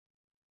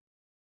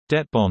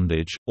Debt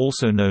bondage,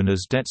 also known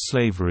as debt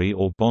slavery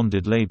or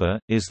bonded labor,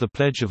 is the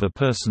pledge of a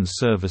person's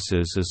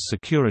services as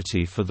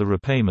security for the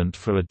repayment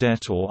for a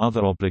debt or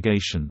other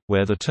obligation,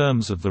 where the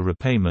terms of the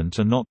repayment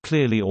are not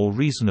clearly or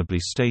reasonably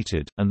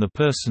stated, and the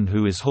person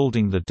who is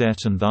holding the debt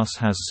and thus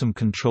has some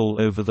control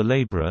over the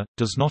laborer,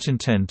 does not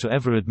intend to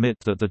ever admit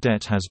that the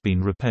debt has been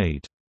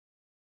repaid.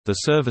 The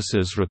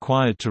services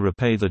required to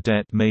repay the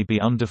debt may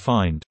be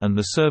undefined, and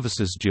the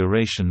service's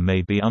duration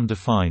may be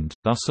undefined,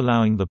 thus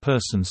allowing the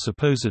person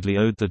supposedly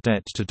owed the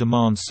debt to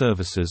demand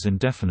services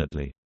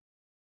indefinitely.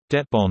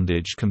 Debt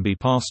bondage can be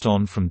passed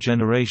on from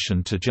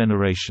generation to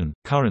generation.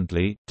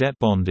 Currently, debt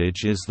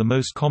bondage is the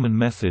most common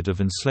method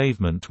of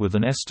enslavement, with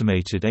an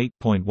estimated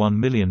 8.1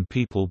 million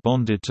people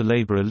bonded to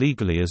labor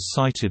illegally, as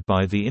cited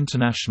by the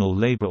International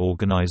Labour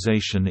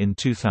Organization in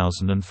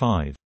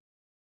 2005.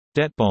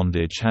 Debt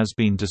bondage has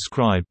been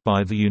described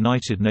by the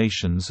United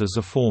Nations as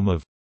a form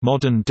of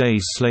modern-day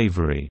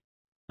slavery,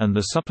 and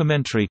the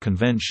Supplementary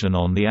Convention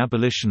on the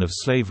Abolition of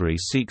Slavery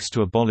seeks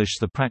to abolish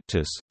the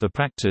practice. The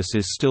practice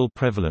is still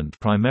prevalent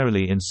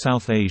primarily in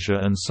South Asia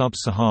and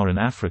Sub-Saharan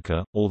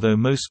Africa, although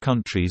most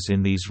countries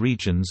in these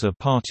regions are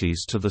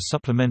parties to the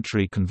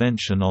Supplementary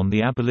Convention on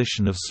the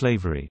Abolition of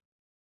Slavery.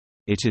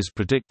 It is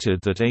predicted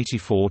that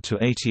 84 to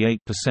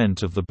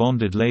 88% of the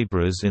bonded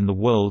laborers in the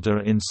world are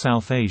in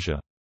South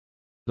Asia.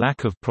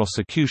 Lack of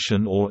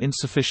prosecution or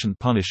insufficient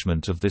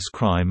punishment of this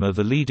crime are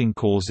the leading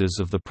causes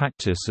of the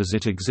practice as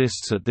it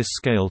exists at this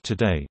scale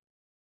today.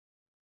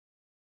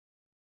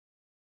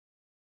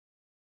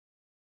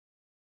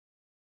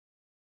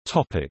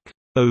 Topic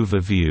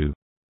Overview.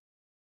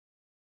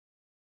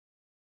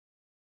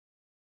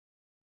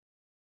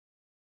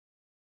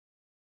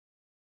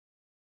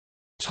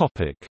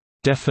 Topic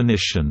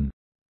Definition.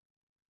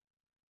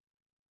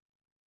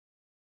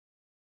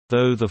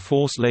 Though the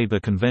Forced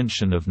Labor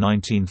Convention of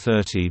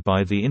 1930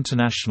 by the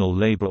International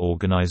Labour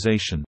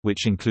Organization,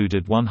 which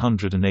included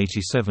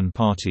 187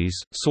 parties,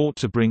 sought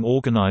to bring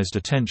organized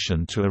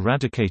attention to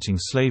eradicating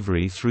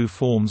slavery through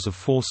forms of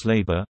forced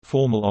labor,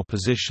 formal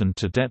opposition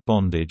to debt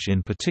bondage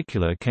in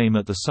particular came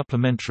at the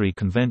Supplementary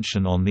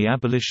Convention on the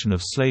Abolition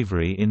of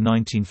Slavery in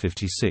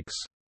 1956.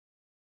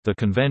 The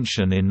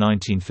convention in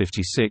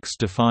 1956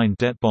 defined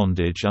debt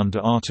bondage under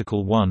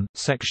Article 1,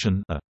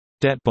 Section A.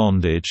 Debt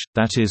bondage,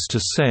 that is to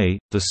say,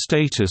 the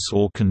status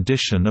or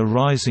condition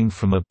arising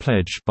from a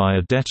pledge by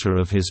a debtor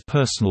of his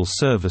personal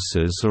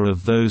services or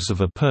of those of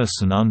a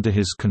person under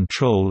his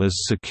control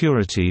as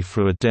security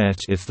for a debt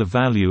if the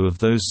value of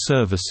those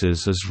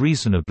services as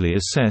reasonably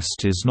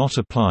assessed is not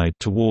applied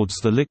towards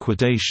the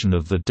liquidation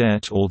of the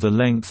debt, or the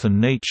length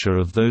and nature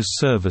of those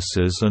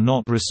services are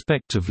not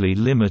respectively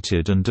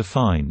limited and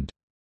defined.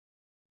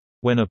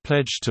 When a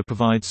pledge to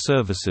provide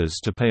services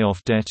to pay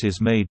off debt is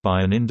made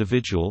by an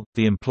individual,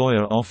 the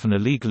employer often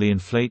illegally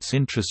inflates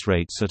interest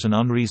rates at an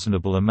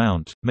unreasonable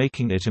amount,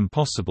 making it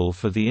impossible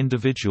for the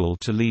individual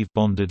to leave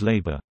bonded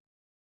labor.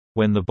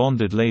 When the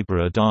bonded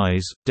laborer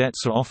dies,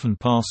 debts are often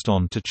passed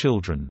on to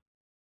children.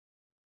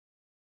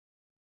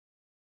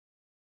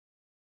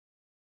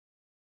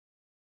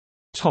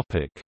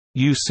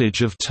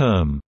 Usage of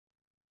term.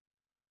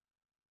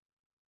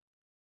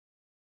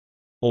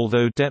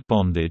 Although debt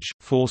bondage,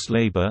 forced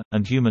labor,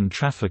 and human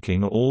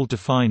trafficking are all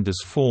defined as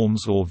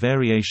forms or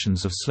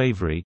variations of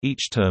slavery,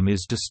 each term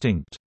is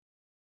distinct.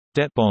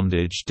 Debt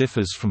bondage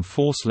differs from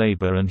forced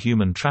labor and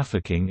human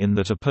trafficking in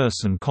that a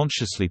person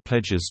consciously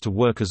pledges to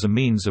work as a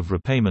means of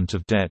repayment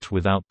of debt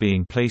without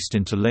being placed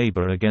into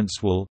labor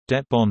against will.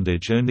 Debt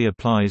bondage only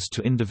applies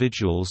to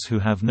individuals who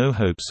have no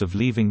hopes of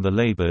leaving the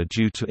labor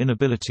due to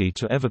inability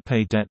to ever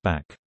pay debt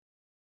back.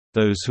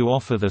 Those who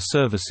offer their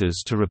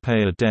services to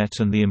repay a debt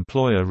and the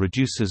employer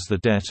reduces the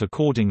debt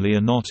accordingly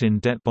are not in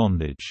debt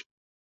bondage.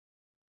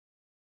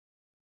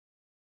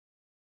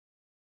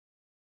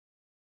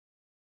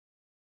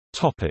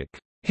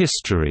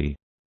 History.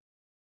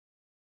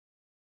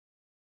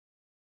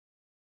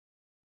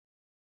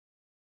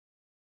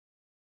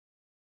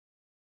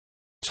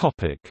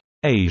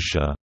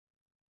 Asia.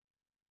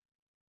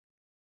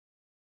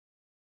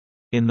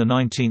 In the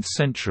 19th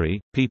century,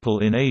 people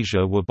in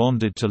Asia were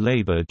bonded to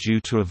labor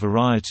due to a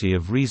variety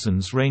of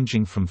reasons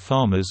ranging from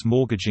farmers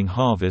mortgaging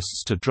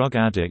harvests to drug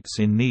addicts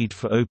in need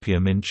for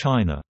opium in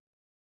China.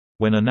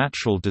 When a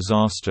natural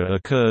disaster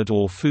occurred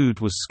or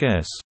food was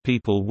scarce,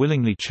 people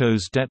willingly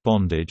chose debt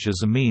bondage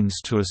as a means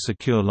to a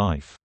secure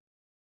life.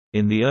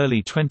 In the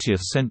early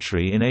 20th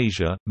century in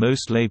Asia,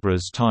 most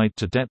laborers tied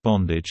to debt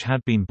bondage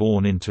had been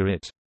born into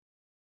it.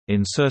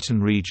 In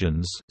certain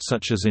regions,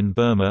 such as in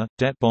Burma,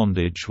 debt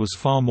bondage was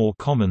far more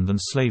common than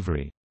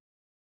slavery.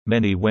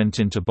 Many went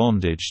into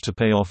bondage to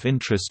pay off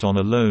interest on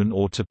a loan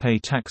or to pay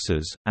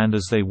taxes, and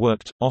as they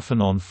worked,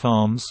 often on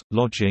farms,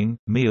 lodging,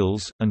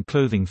 meals, and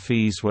clothing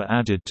fees were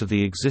added to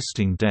the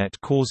existing debt,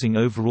 causing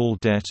overall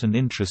debt and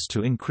interest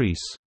to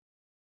increase.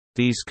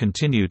 These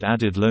continued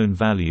added loan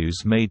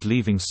values made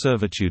leaving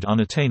servitude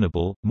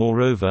unattainable.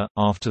 Moreover,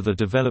 after the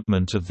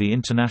development of the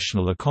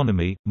international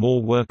economy,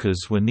 more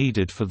workers were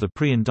needed for the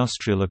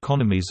pre-industrial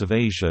economies of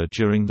Asia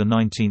during the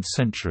 19th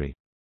century.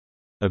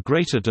 A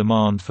greater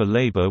demand for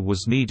labor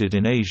was needed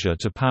in Asia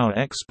to power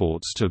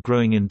exports to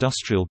growing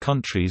industrial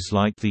countries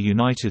like the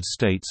United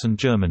States and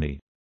Germany.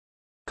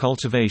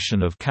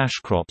 Cultivation of cash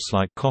crops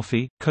like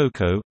coffee,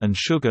 cocoa, and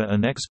sugar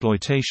and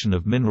exploitation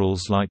of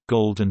minerals like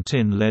gold and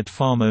tin led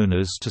farm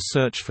owners to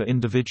search for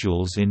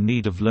individuals in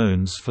need of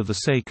loans for the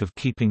sake of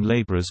keeping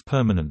laborers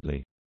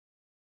permanently.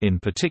 In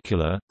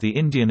particular, the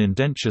Indian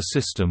indenture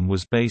system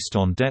was based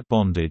on debt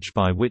bondage,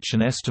 by which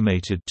an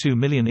estimated 2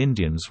 million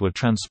Indians were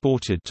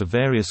transported to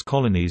various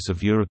colonies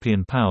of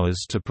European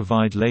powers to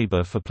provide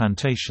labor for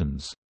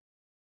plantations.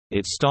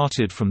 It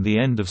started from the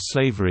end of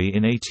slavery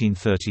in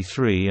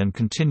 1833 and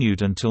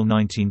continued until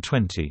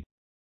 1920.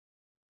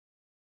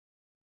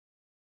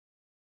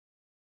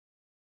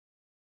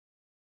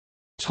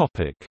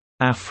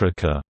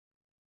 Africa.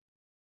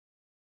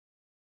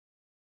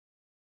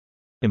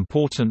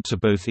 Important to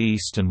both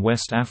East and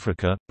West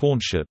Africa,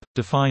 pawnship,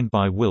 defined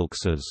by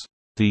Wilkes as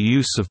the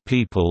use of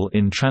people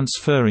in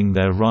transferring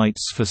their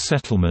rights for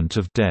settlement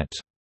of debt,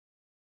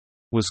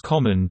 was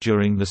common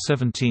during the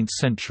 17th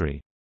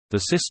century. The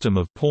system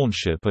of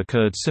pawnship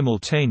occurred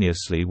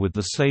simultaneously with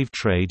the slave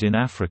trade in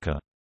Africa.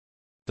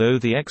 Though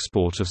the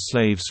export of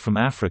slaves from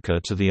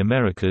Africa to the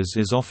Americas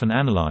is often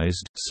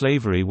analyzed,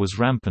 slavery was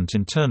rampant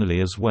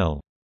internally as well.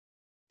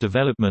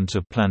 Development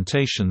of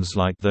plantations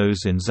like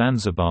those in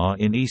Zanzibar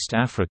in East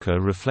Africa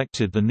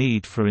reflected the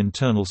need for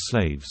internal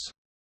slaves.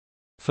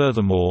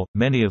 Furthermore,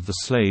 many of the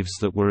slaves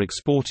that were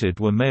exported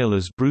were male,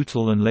 as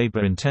brutal and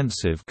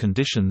labor-intensive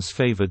conditions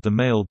favored the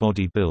male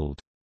body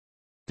build.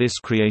 This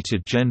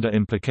created gender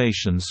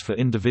implications for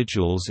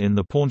individuals in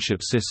the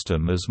pawnship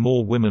system, as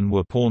more women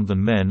were pawned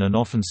than men and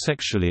often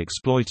sexually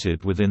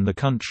exploited within the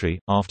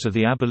country. After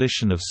the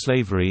abolition of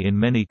slavery in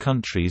many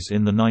countries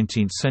in the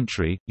 19th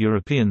century,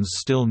 Europeans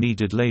still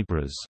needed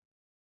laborers.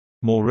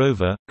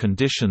 Moreover,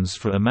 conditions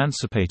for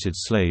emancipated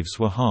slaves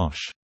were harsh.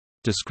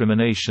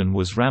 Discrimination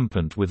was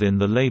rampant within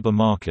the labor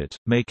market,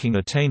 making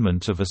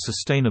attainment of a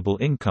sustainable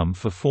income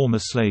for former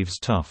slaves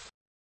tough.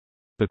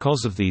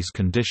 Because of these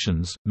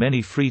conditions,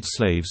 many freed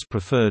slaves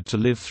preferred to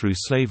live through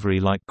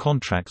slavery-like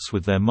contracts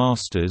with their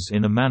masters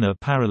in a manner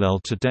parallel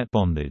to debt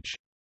bondage.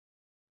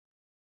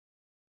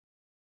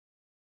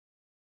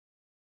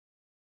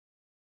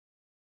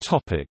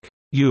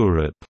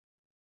 Europe.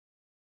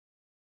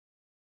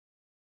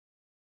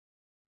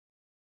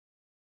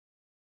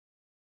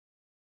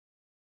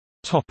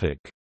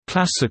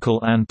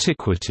 Classical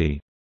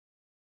antiquity.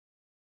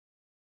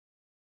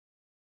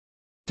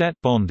 Debt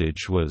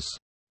bondage was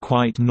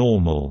quite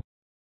normal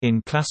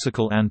in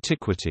classical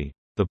antiquity.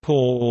 The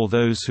poor or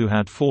those who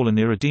had fallen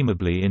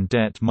irredeemably in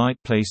debt might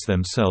place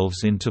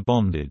themselves into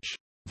bondage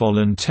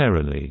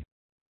voluntarily,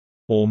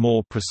 or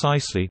more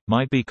precisely,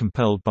 might be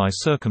compelled by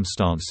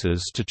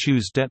circumstances to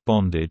choose debt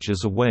bondage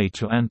as a way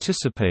to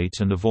anticipate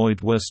and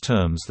avoid worse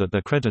terms that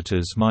their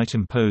creditors might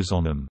impose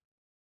on them.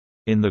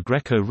 In the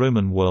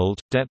Greco-Roman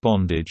world, debt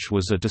bondage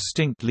was a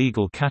distinct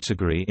legal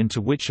category into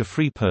which a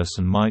free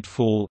person might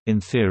fall, in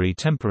theory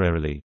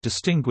temporarily,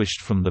 distinguished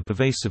from the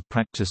pervasive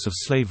practice of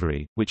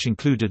slavery, which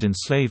included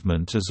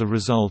enslavement as a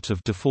result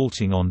of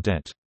defaulting on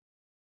debt.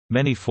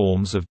 Many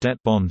forms of debt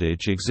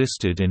bondage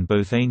existed in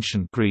both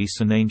ancient Greece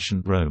and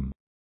ancient Rome.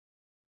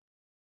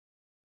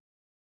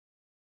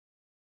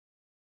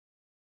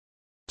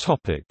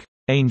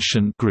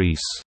 Ancient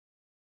Greece.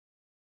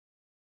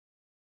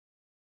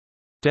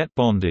 Debt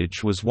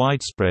bondage was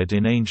widespread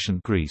in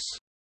ancient Greece.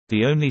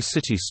 The only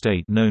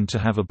city-state known to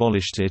have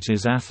abolished it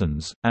is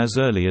Athens, as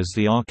early as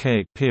the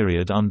Archaic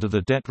period under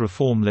the debt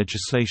reform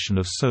legislation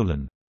of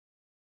Solon.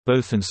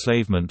 Both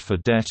enslavement for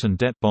debt and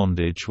debt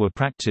bondage were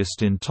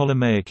practiced in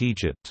Ptolemaic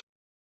Egypt.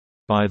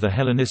 By the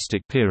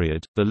Hellenistic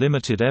period, the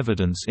limited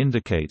evidence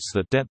indicates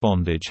that debt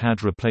bondage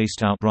had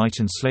replaced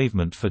outright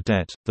enslavement for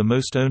debt. The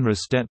most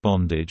onerous debt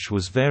bondage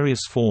was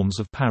various forms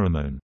of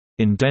paramone,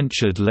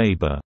 indentured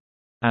labor.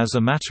 As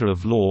a matter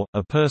of law,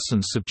 a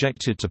person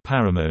subjected to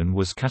paramone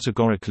was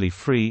categorically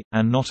free,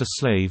 and not a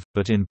slave,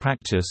 but in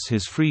practice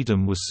his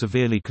freedom was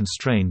severely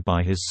constrained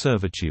by his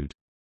servitude.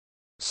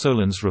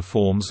 Solon's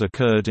reforms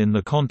occurred in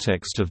the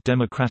context of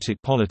democratic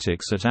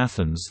politics at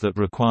Athens that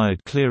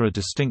required clearer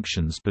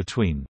distinctions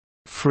between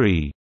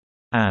free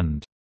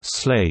and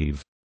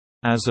slave.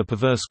 As a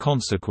perverse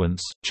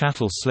consequence,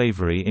 chattel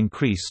slavery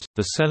increased.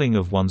 The selling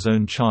of one's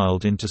own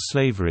child into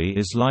slavery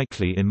is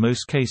likely in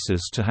most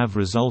cases to have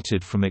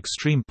resulted from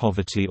extreme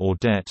poverty or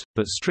debt,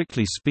 but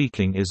strictly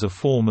speaking is a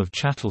form of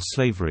chattel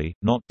slavery,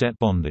 not debt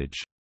bondage.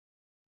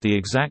 The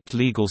exact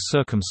legal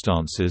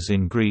circumstances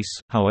in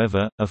Greece,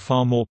 however, are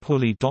far more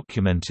poorly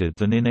documented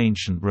than in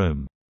ancient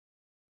Rome.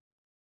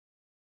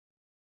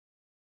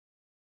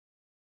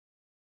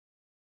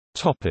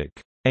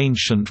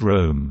 Ancient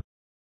Rome.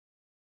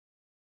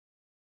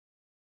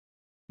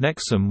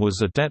 Nexum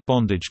was a debt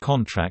bondage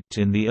contract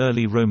in the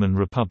early Roman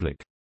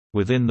Republic.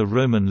 Within the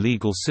Roman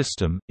legal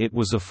system, it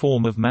was a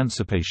form of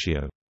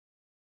mancipatio.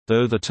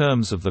 Though the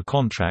terms of the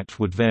contract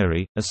would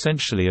vary,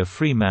 essentially a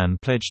free man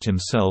pledged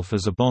himself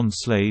as a bond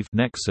slave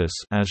nexus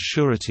as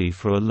surety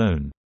for a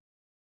loan.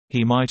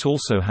 He might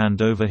also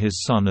hand over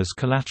his son as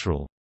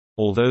collateral.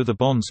 Although the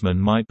bondsman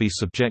might be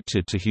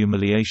subjected to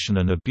humiliation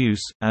and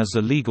abuse, as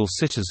a legal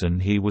citizen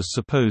he was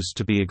supposed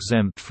to be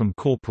exempt from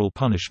corporal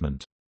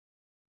punishment.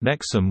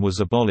 Nexum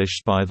was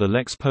abolished by the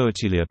Lex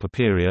Poetilia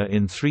Papiria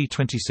in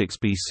 326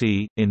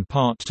 BC, in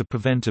part to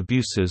prevent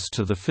abuses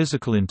to the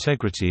physical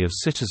integrity of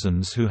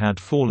citizens who had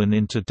fallen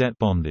into debt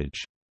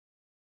bondage.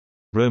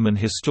 Roman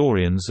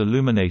historians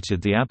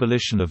illuminated the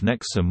abolition of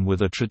Nexum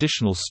with a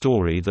traditional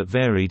story that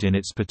varied in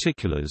its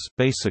particulars.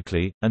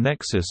 Basically,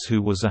 Annexus,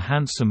 who was a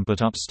handsome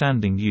but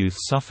upstanding youth,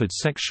 suffered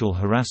sexual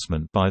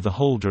harassment by the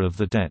holder of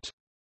the debt.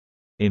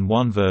 In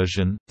one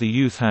version, the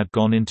youth had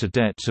gone into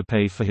debt to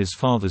pay for his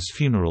father's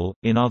funeral,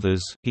 in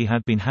others, he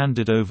had been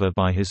handed over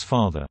by his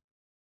father.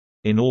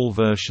 In all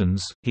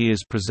versions, he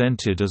is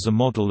presented as a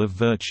model of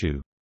virtue.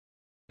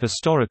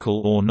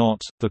 Historical or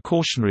not, the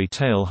cautionary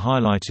tale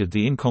highlighted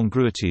the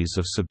incongruities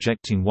of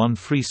subjecting one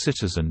free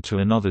citizen to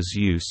another's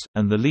use,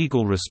 and the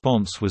legal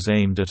response was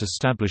aimed at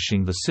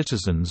establishing the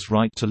citizen's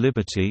right to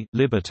liberty,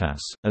 libertas,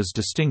 as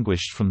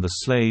distinguished from the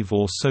slave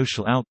or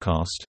social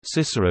outcast.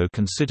 Cicero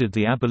considered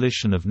the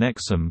abolition of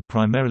Nexum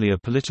primarily a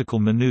political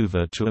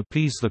maneuver to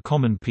appease the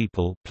common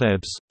people,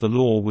 plebs. The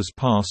law was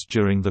passed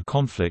during the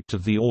conflict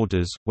of the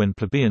orders, when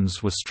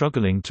plebeians were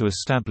struggling to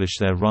establish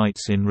their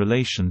rights in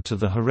relation to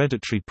the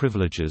hereditary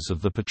privileges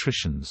of the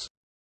patricians.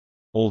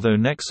 Although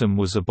Nexum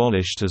was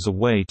abolished as a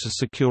way to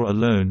secure a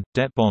loan,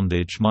 debt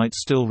bondage might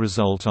still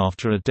result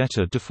after a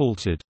debtor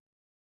defaulted.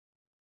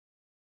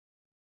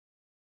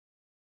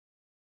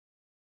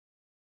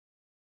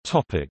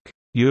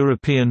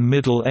 European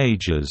Middle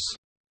Ages.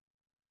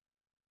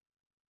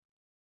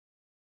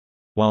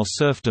 While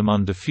serfdom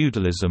under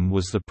feudalism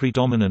was the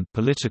predominant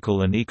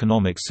political and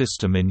economic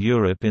system in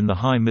Europe in the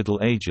High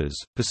Middle Ages,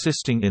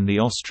 persisting in the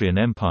Austrian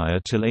Empire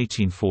till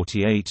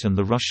 1848 and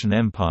the Russian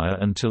Empire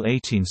until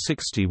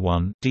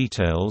 1861,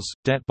 details,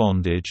 debt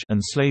bondage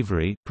and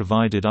slavery,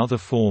 provided other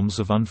forms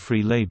of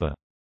unfree labor.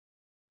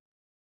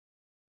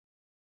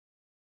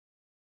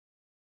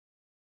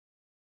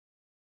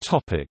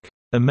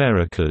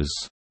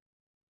 Americas.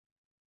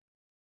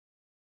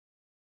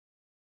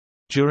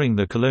 During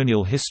the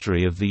colonial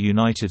history of the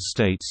United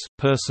States,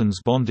 persons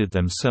bonded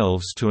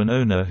themselves to an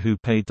owner who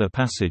paid their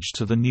passage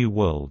to the New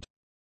World.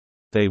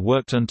 They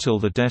worked until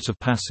the debt of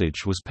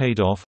passage was paid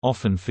off,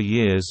 often for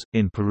years.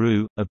 In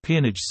Peru, a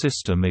peonage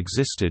system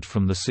existed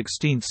from the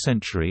 16th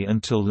century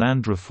until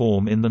land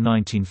reform in the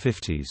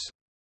 1950s.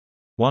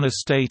 One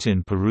estate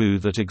in Peru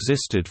that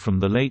existed from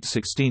the late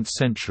 16th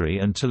century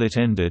until it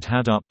ended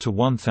had up to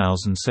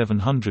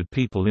 1,700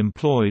 people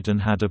employed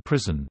and had a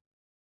prison.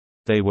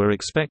 They were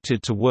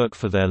expected to work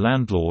for their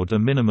landlord a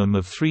minimum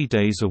of 3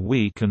 days a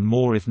week and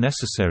more if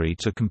necessary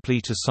to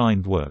complete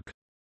assigned work.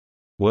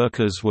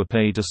 Workers were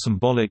paid a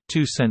symbolic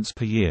 2 cents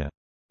per year.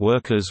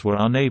 Workers were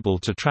unable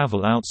to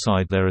travel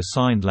outside their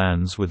assigned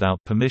lands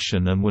without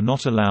permission and were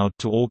not allowed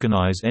to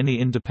organize any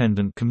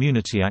independent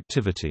community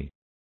activity.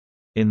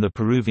 In the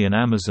Peruvian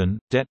Amazon,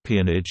 debt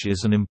peonage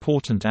is an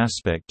important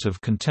aspect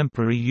of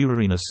contemporary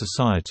Urarina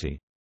society.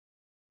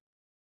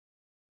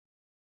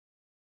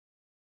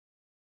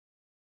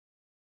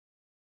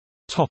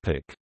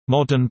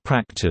 Modern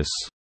practice.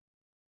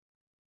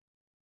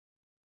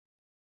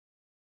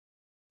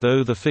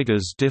 Though the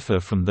figures differ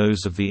from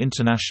those of the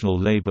International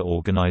Labour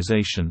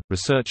Organization,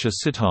 researcher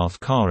Siddharth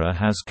Kara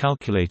has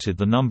calculated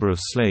the number of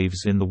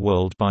slaves in the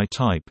world by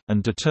type,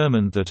 and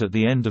determined that at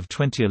the end of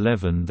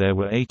 2011 there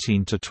were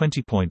 18 to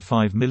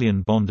 20.5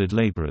 million bonded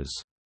laborers.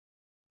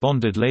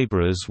 Bonded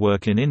laborers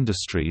work in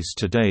industries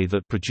today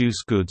that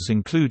produce goods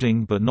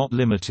including but not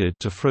limited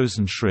to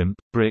frozen shrimp,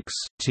 bricks,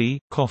 tea,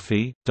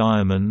 coffee,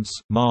 diamonds,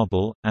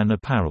 marble, and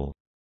apparel.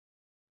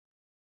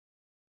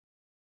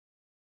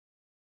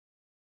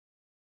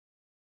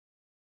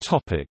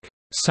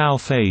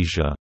 South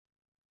Asia.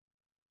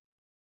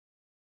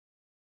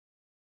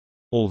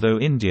 Although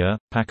India,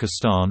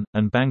 Pakistan,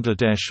 and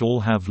Bangladesh all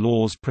have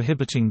laws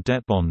prohibiting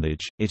debt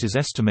bondage, it is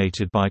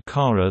estimated by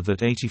Kara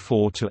that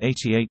 84 to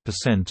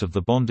 88% of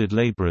the bonded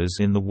laborers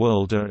in the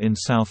world are in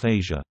South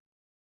Asia.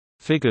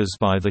 Figures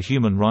by the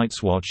Human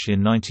Rights Watch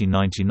in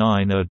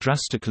 1999 are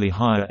drastically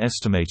higher,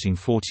 estimating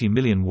 40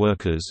 million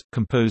workers,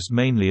 composed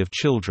mainly of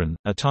children,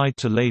 are tied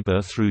to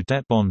labor through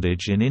debt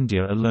bondage in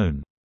India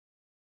alone.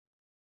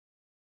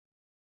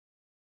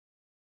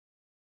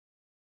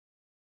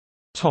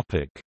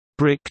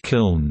 Brick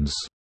kilns.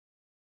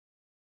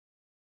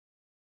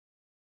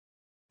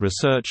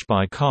 Research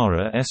by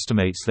Kara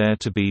estimates there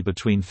to be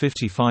between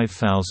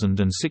 55,000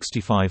 and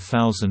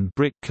 65,000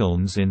 brick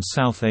kilns in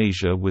South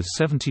Asia, with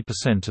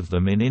 70% of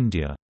them in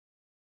India.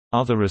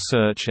 Other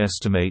research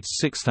estimates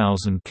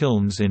 6,000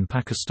 kilns in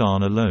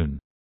Pakistan alone.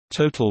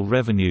 Total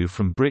revenue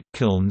from brick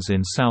kilns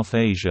in South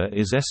Asia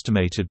is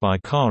estimated by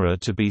Kara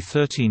to be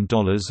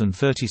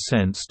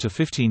 $13.30 to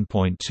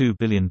 $15.2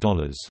 billion.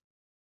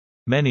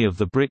 Many of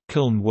the brick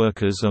kiln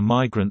workers are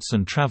migrants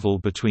and travel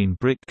between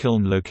brick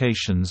kiln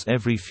locations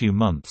every few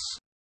months.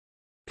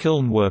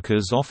 Kiln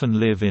workers often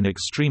live in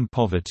extreme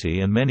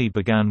poverty, and many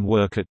began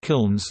work at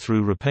kilns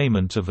through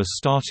repayment of a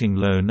starting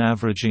loan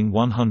averaging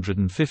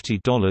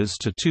 $150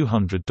 to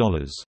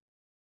 $200.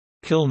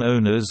 Kiln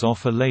owners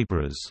offer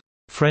laborers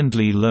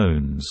friendly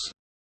loans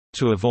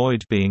to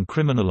avoid being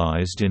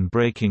criminalized in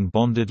breaking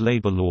bonded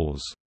labor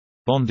laws.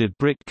 Bonded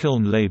brick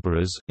kiln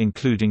laborers,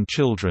 including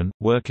children,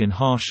 work in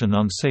harsh and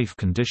unsafe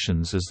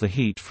conditions as the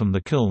heat from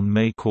the kiln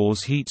may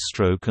cause heat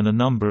stroke and a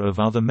number of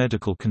other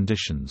medical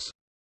conditions.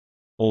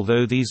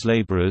 Although these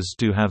laborers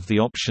do have the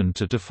option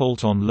to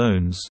default on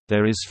loans,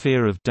 there is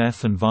fear of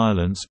death and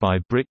violence by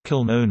brick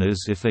kiln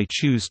owners if they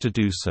choose to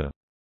do so.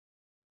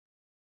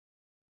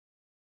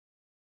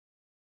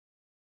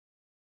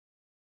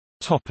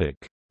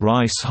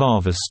 Rice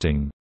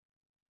harvesting.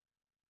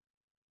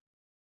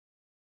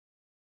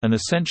 An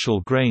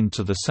essential grain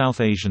to the South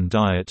Asian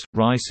diet,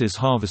 rice is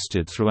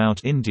harvested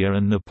throughout India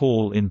and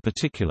Nepal in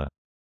particular.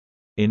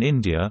 In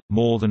India,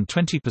 more than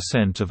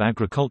 20% of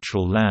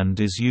agricultural land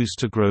is used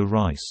to grow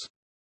rice.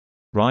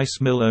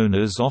 Rice mill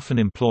owners often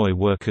employ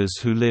workers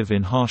who live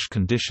in harsh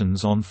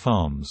conditions on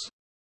farms.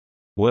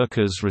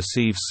 Workers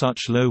receive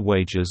such low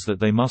wages that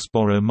they must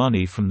borrow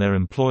money from their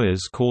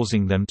employers,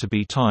 causing them to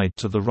be tied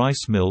to the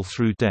rice mill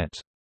through debt.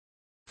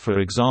 For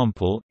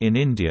example, in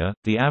India,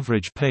 the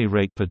average pay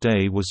rate per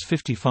day was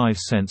 55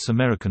 cents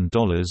American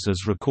dollars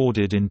as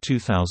recorded in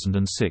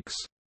 2006.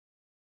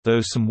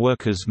 Though some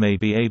workers may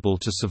be able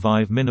to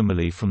survive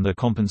minimally from their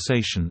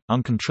compensation,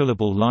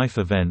 uncontrollable life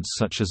events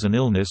such as an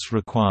illness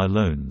require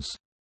loans.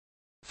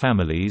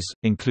 Families,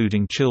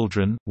 including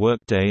children, work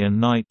day and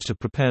night to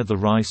prepare the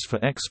rice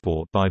for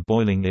export by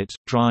boiling it,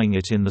 drying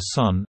it in the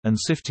sun, and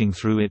sifting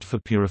through it for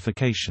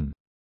purification.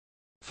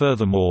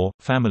 Furthermore,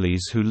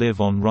 families who live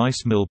on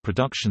rice mill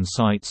production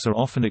sites are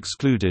often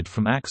excluded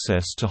from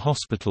access to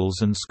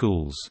hospitals and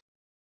schools.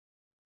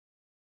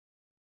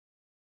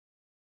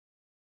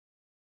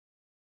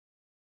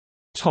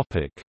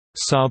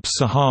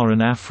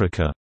 Sub-Saharan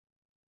Africa.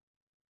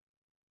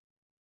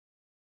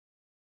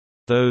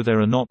 Though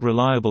there are not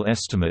reliable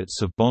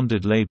estimates of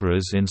bonded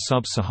laborers in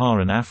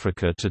sub-Saharan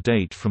Africa to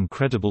date from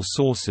credible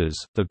sources,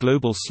 the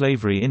Global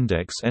Slavery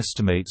Index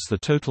estimates the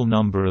total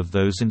number of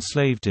those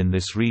enslaved in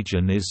this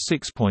region is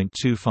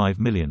 6.25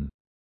 million.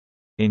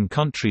 In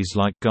countries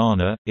like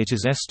Ghana, it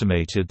is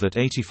estimated that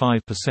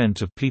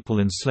 85% of people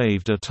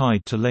enslaved are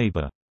tied to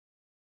labor.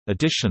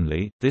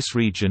 Additionally, this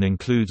region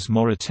includes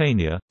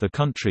Mauritania, the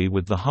country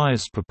with the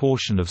highest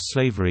proportion of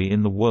slavery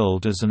in the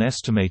world, as an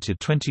estimated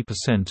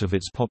 20% of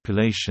its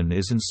population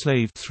is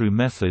enslaved through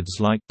methods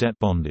like debt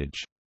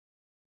bondage.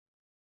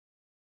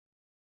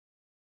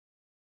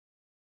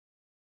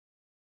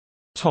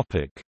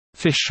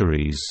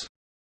 Fisheries.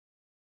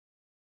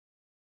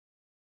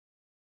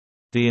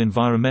 The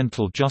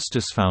Environmental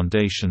Justice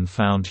Foundation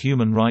found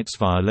human rights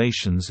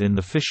violations in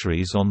the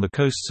fisheries on the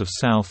coasts of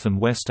South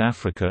and West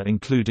Africa,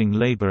 including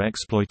labor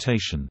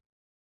exploitation.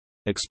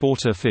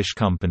 Exporter fish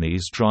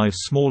companies drive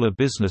smaller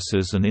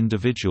businesses and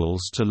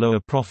individuals to lower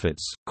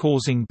profits,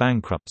 causing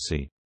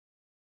bankruptcy.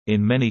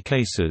 In many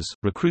cases,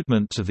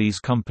 recruitment to these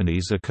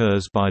companies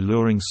occurs by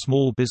luring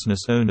small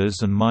business owners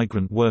and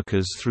migrant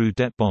workers through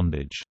debt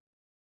bondage.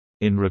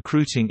 In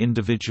recruiting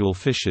individual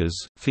fishers,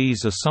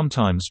 fees are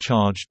sometimes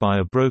charged by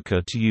a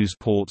broker to use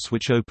ports,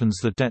 which opens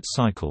the debt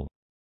cycle.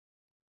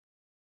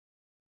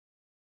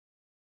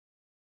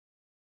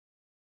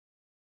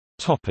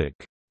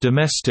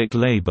 Domestic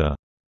labor.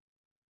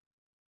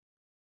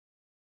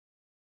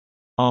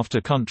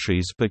 After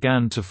countries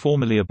began to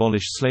formally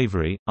abolish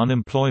slavery,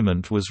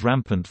 unemployment was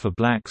rampant for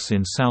blacks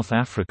in South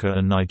Africa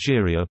and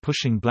Nigeria,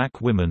 pushing black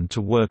women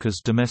to work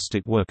as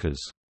domestic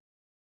workers.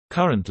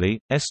 Currently,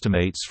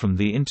 estimates from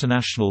the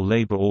International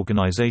Labour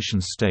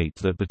Organization state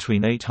that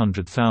between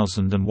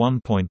 800,000 and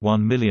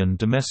 1.1 million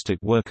domestic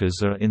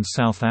workers are in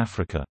South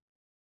Africa.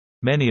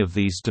 Many of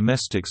these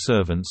domestic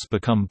servants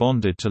become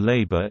bonded to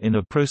labor in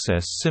a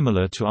process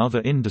similar to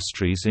other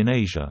industries in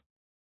Asia.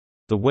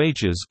 The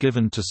wages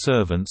given to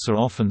servants are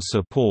often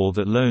so poor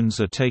that loans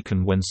are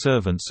taken when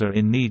servants are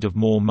in need of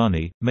more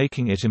money,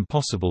 making it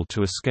impossible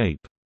to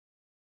escape.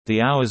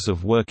 The hours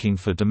of working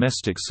for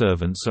domestic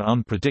servants are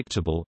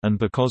unpredictable, and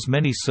because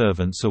many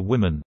servants are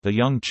women, the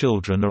young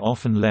children are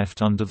often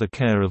left under the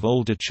care of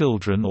older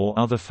children or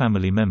other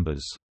family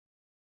members.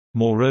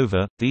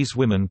 Moreover, these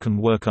women can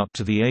work up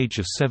to the age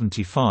of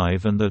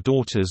 75, and their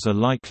daughters are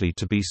likely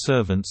to be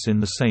servants in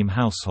the same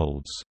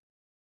households.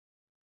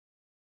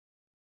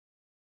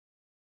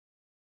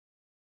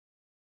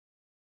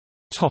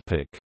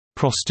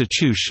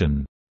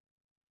 Prostitution.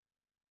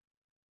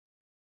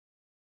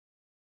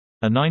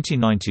 A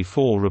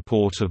 1994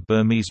 report of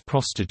Burmese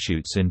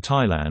prostitutes in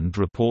Thailand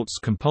reports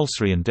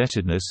compulsory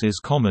indebtedness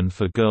is common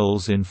for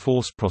girls in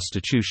forced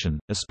prostitution,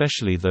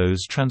 especially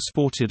those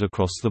transported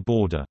across the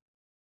border.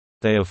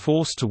 They are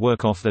forced to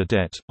work off their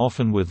debt,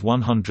 often with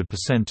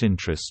 100%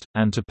 interest,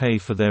 and to pay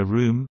for their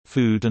room,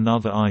 food and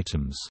other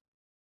items.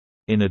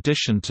 In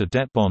addition to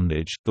debt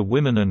bondage, the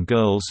women and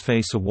girls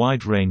face a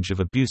wide range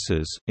of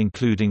abuses,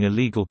 including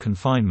illegal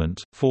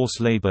confinement, forced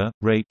labor,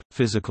 rape,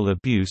 physical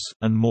abuse,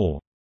 and more.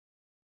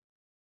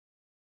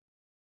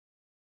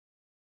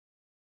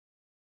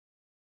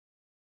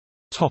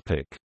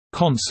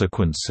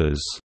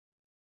 Consequences.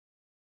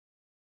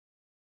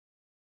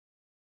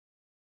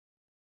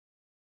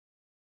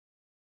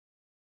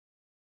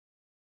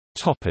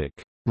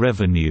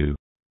 Revenue.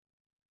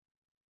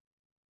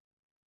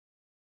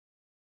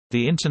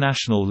 The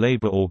International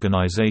Labour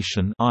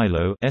Organization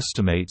 (ILO)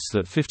 estimates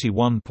that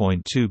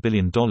 $51.2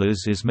 billion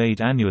is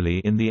made annually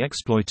in the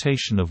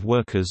exploitation of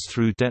workers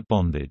through debt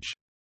bondage.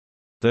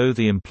 Though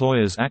the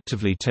employers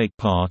actively take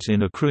part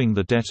in accruing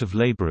the debt of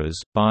laborers,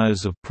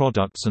 buyers of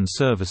products and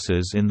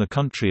services in the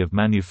country of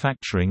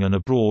manufacturing and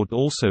abroad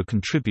also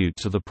contribute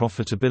to the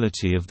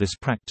profitability of this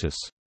practice.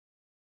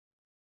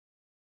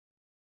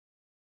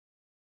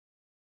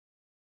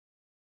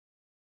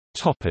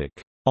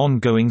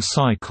 Ongoing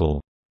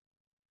cycle.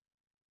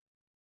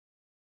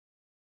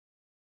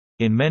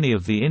 In many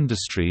of the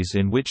industries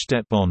in which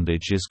debt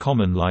bondage is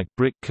common, like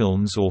brick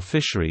kilns or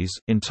fisheries,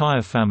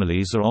 entire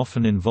families are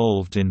often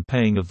involved in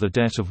paying of the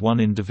debt of one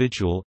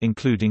individual,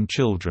 including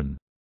children.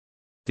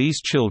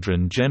 These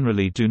children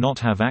generally do not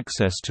have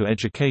access to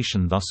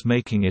education, thus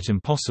making it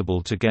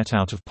impossible to get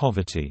out of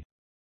poverty.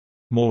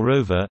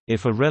 Moreover,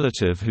 if a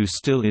relative who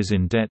still is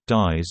in debt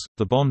dies,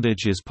 the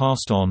bondage is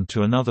passed on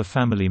to another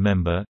family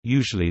member,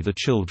 usually the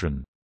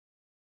children.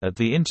 At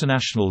the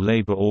International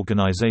Labour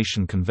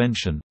Organization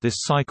Convention,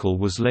 this cycle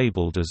was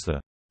labeled as the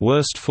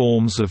worst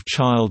forms of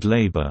child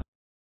labor.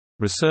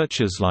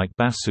 Researchers like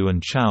Basu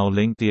and Chow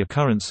link the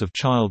occurrence of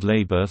child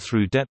labor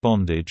through debt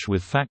bondage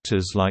with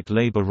factors like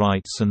labor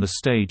rights and the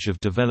stage of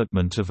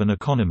development of an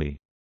economy.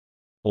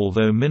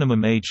 Although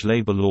minimum age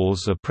labor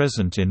laws are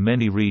present in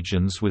many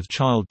regions with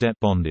child debt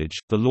bondage,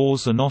 the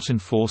laws are not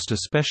enforced,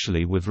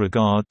 especially with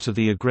regard to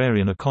the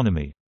agrarian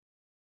economy.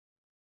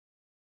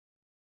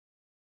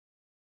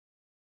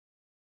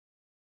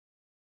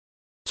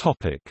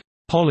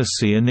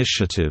 Policy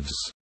initiatives.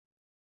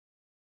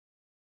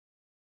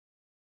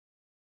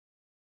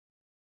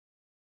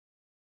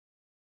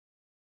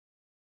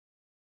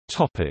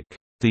 The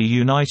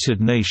United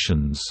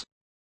Nations.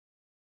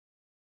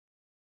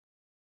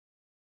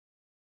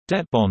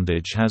 Debt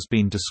bondage has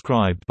been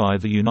described by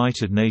the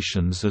United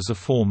Nations as a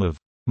form of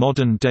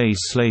modern-day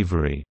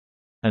slavery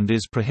and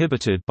is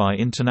prohibited by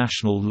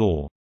international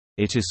law.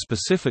 It is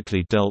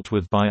specifically dealt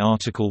with by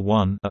Article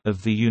 1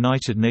 of the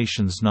United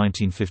Nations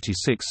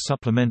 1956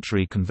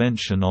 Supplementary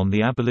Convention on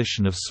the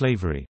Abolition of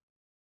Slavery.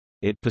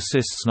 It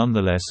persists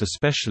nonetheless,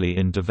 especially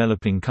in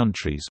developing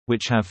countries,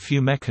 which have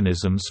few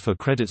mechanisms for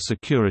credit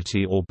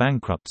security or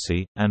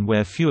bankruptcy, and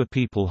where fewer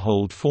people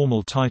hold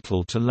formal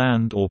title to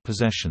land or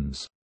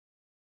possessions.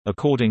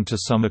 According to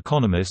some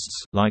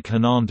economists, like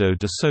Hernando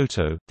de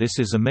Soto, this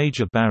is a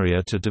major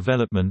barrier to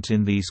development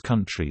in these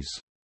countries.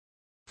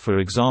 For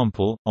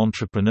example,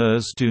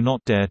 entrepreneurs do not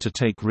dare to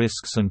take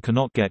risks and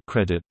cannot get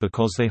credit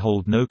because they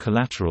hold no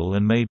collateral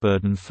and may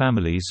burden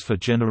families for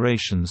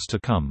generations to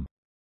come.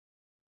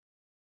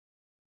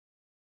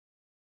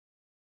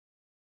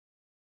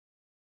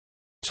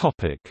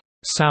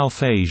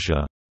 South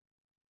Asia.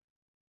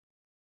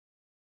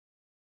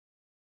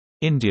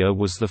 India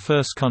was the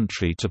first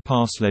country to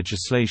pass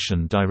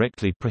legislation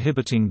directly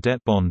prohibiting debt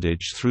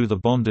bondage through the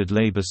Bonded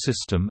Labour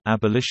System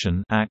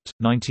Abolition Act,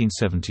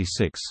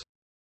 1976.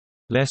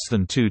 Less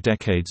than 2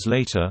 decades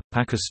later,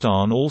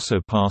 Pakistan also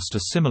passed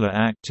a similar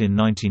act in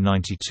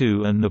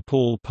 1992 and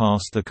Nepal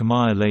passed the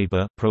Khmer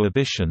Labour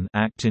Prohibition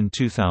Act in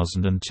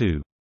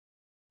 2002.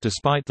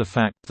 Despite the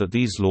fact that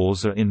these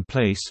laws are in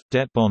place,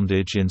 debt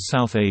bondage in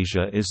South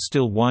Asia is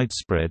still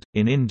widespread.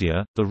 In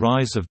India, the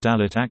rise of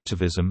Dalit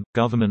activism,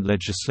 government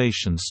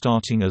legislation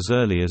starting as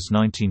early as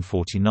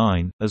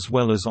 1949, as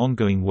well as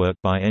ongoing work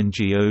by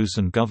NGOs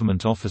and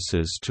government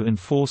officers to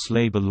enforce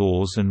labor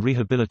laws and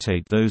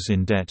rehabilitate those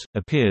in debt,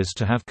 appears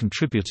to have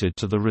contributed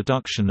to the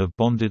reduction of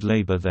bonded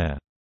labor there.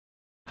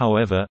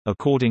 However,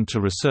 according to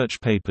research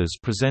papers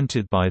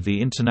presented by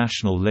the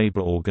International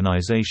Labour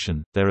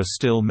Organization, there are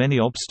still many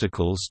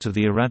obstacles to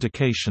the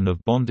eradication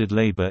of bonded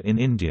labor in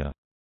India.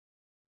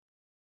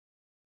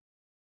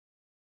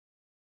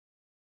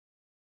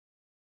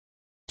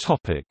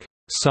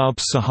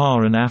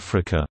 Sub-Saharan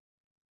Africa.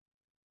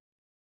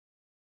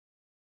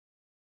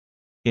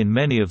 In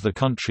many of the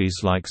countries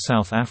like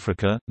South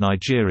Africa,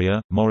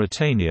 Nigeria,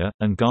 Mauritania,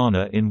 and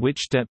Ghana in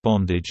which debt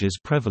bondage is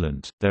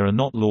prevalent, there are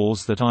not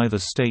laws that either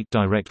state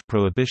direct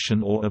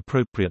prohibition or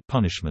appropriate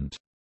punishment.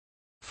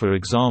 For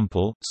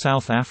example,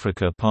 South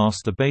Africa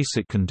passed the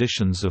Basic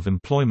Conditions of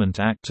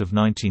Employment Act of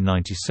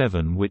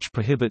 1997, which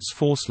prohibits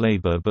forced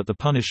labor, but the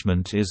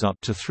punishment is up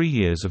to 3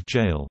 years of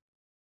jail.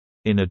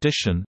 In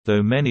addition,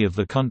 though many of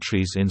the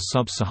countries in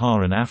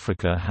sub-Saharan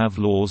Africa have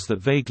laws that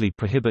vaguely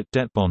prohibit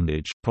debt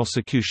bondage,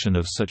 prosecution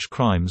of such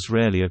crimes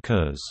rarely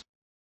occurs.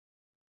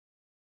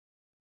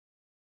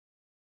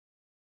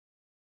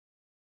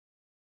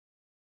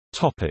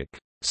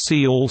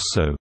 See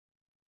also: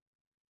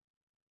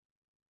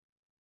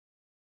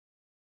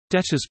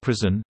 Debtor's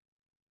prison,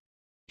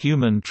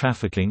 Human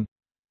trafficking,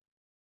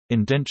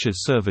 Indentured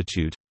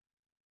servitude,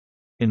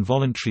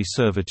 Involuntary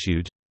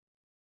servitude,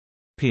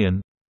 Peon,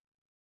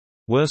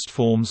 Worst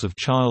forms of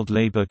child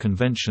labor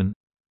convention,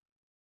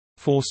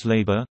 Forced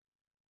labor,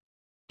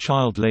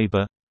 Child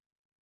labor,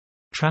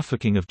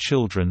 Trafficking of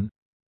children,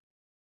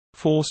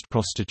 Forced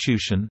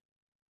prostitution,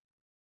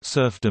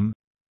 Serfdom,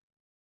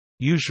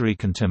 Usury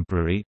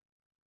contemporary,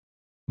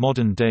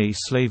 modern-day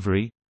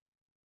slavery,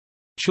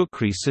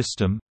 Chukri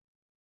system,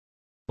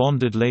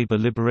 Bonded Labour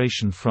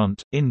Liberation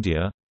Front,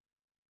 India,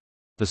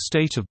 the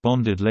state of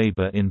bonded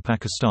labour in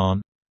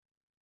Pakistan,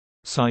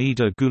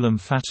 Saida Ghulam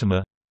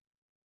Fatima,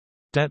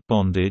 debt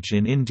bondage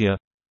in India,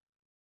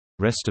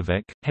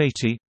 Restovec,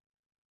 Haiti,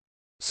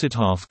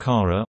 Siddharth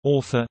Kara,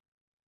 author,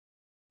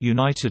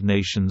 United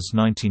Nations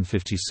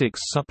 1956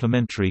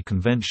 Supplementary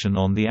Convention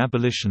on the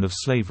Abolition of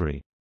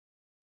Slavery.